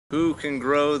Who can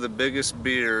grow the biggest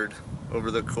beard over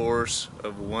the course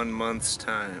of 1 month's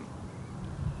time?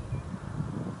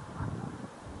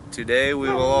 Today we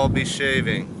will all be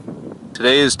shaving.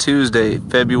 Today is Tuesday,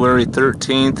 February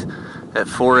 13th at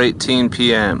 4:18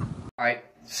 p.m. Alright,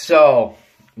 so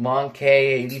Monkey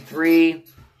 83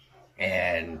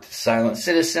 and Silent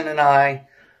Citizen and I,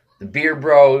 the Beard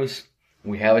Bros,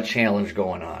 we have a challenge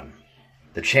going on.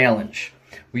 The challenge.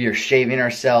 We are shaving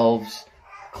ourselves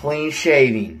clean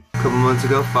shaving. A couple months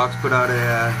ago, Fox put out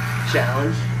a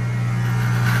challenge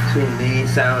between me,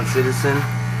 Silent Citizen,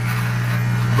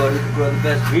 but who could grow the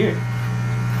best beard.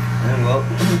 And well,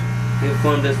 he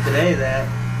informed us today that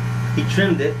he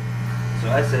trimmed it, so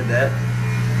I said that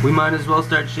we might as well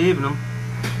start shaving them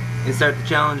and start the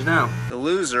challenge now. The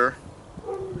loser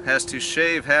has to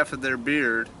shave half of their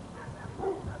beard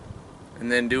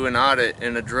and then do an audit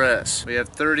and address. We have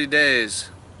 30 days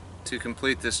to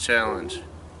complete this challenge.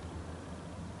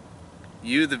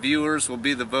 You, the viewers, will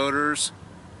be the voters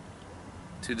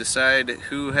to decide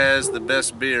who has the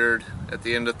best beard at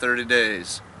the end of 30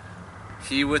 days.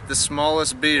 He with the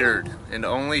smallest beard, and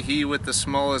only he with the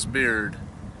smallest beard,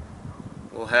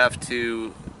 will have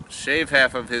to shave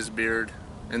half of his beard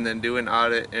and then do an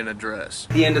audit and address.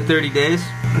 At the end of 30 days,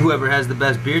 whoever has the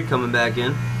best beard coming back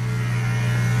in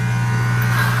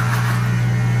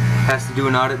has to do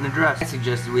an audit and address. I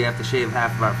suggested we have to shave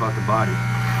half of our fucking body.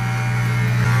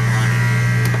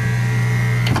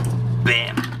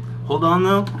 Bam! Hold on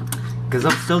though, because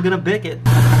I'm still gonna bick it.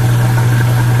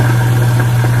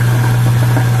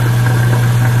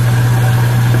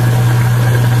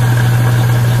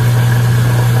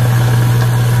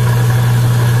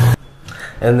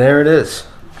 And there it is.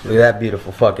 Look at that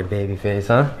beautiful fucking baby face,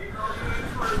 huh?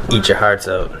 Eat your hearts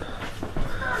out.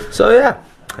 So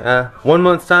yeah, 1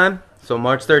 month's time, so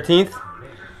March 13th,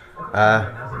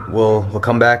 we'll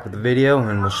come back with the video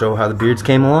and we'll show how the beards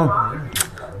came along.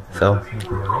 So,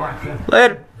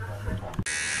 later.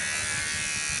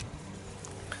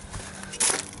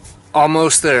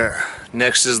 Almost there.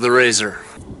 Next is the razor.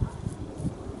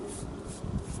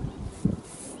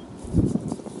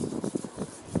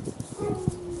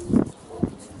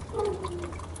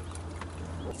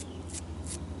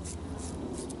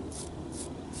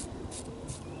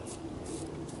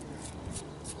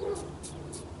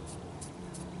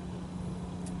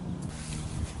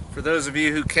 For those of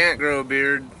you who can't grow a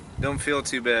beard, don't feel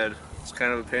too bad. It's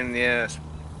kind of a pain in the ass.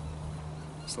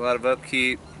 It's a lot of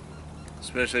upkeep,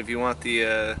 especially if you want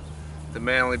the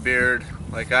manly beard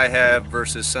like I have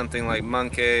versus something like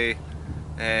Monkey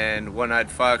and One-Eyed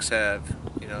Fox have.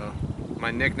 You know, my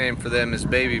nickname for them is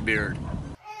Baby Beard.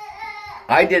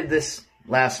 I did this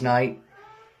last night.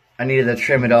 I needed to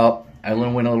trim it up. I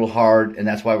went a little hard, and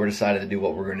that's why we decided to do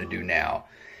what we're going to do now.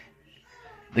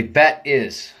 The bet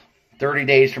is 30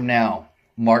 days from now,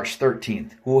 March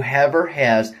 13th, whoever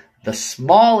has the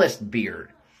smallest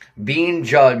beard being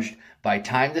judged by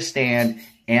Time to Stand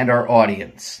and our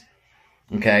audience.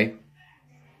 Okay?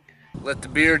 Let the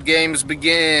beard games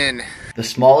begin. The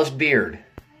smallest beard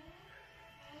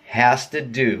has to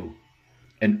do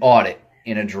an audit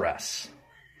and address.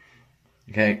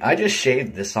 Okay? I just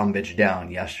shaved this sumbitch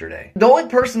down yesterday. The only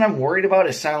person I'm worried about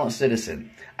is Silent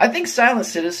Citizen. I think Silent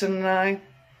Citizen and I,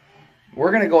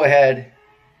 we're going to go ahead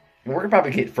and we're going to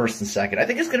probably get first and second. I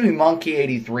think it's going to be Monkey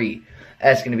 83.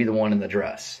 That's going to be the one in the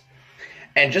dress.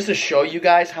 And just to show you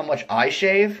guys how much I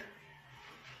shave,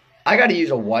 I got to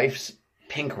use a wife's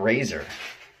pink razor.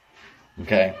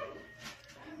 Okay?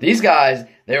 These guys,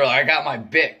 they were like, I got my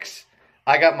Bix.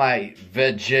 I got my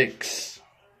Vegix.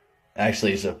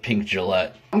 Actually, it's a pink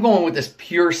Gillette. I'm going with this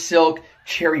pure silk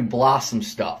cherry blossom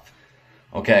stuff.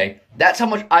 Okay? That's how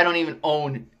much I don't even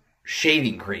own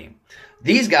shaving cream.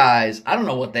 These guys, I don't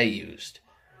know what they used.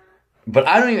 But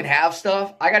I don't even have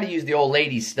stuff. I got to use the old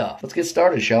lady's stuff. Let's get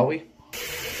started, shall we?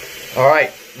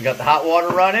 Alright, we got the hot water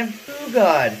running. Oh,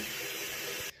 God.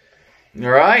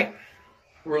 Alright,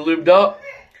 we're lubed up.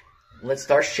 Let's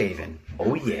start shaving.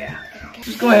 Oh, yeah.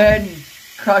 Just go ahead and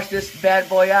crush this bad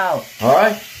boy out.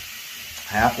 Alright,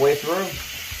 halfway through.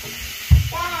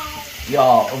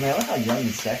 Y'all, oh man, look how young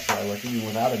and sexy I look even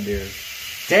without a beard.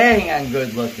 Dang, I'm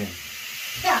good looking.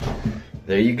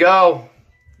 There you go.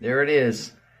 There it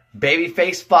is.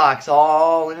 Babyface Fox,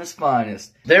 all in his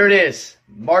finest. There it is.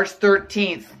 March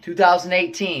 13th,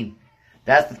 2018.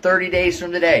 That's the 30 days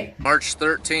from today. March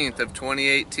 13th of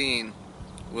 2018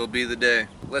 will be the day.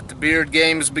 Let the beard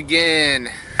games begin.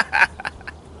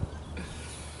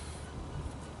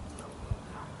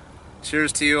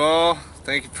 Cheers to you all.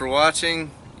 Thank you for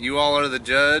watching. You all are the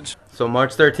judge. So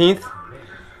March 13th,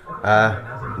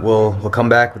 we'll come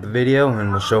back with the video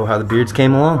and we'll show how the beards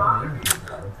came along.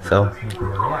 So,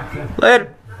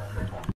 later.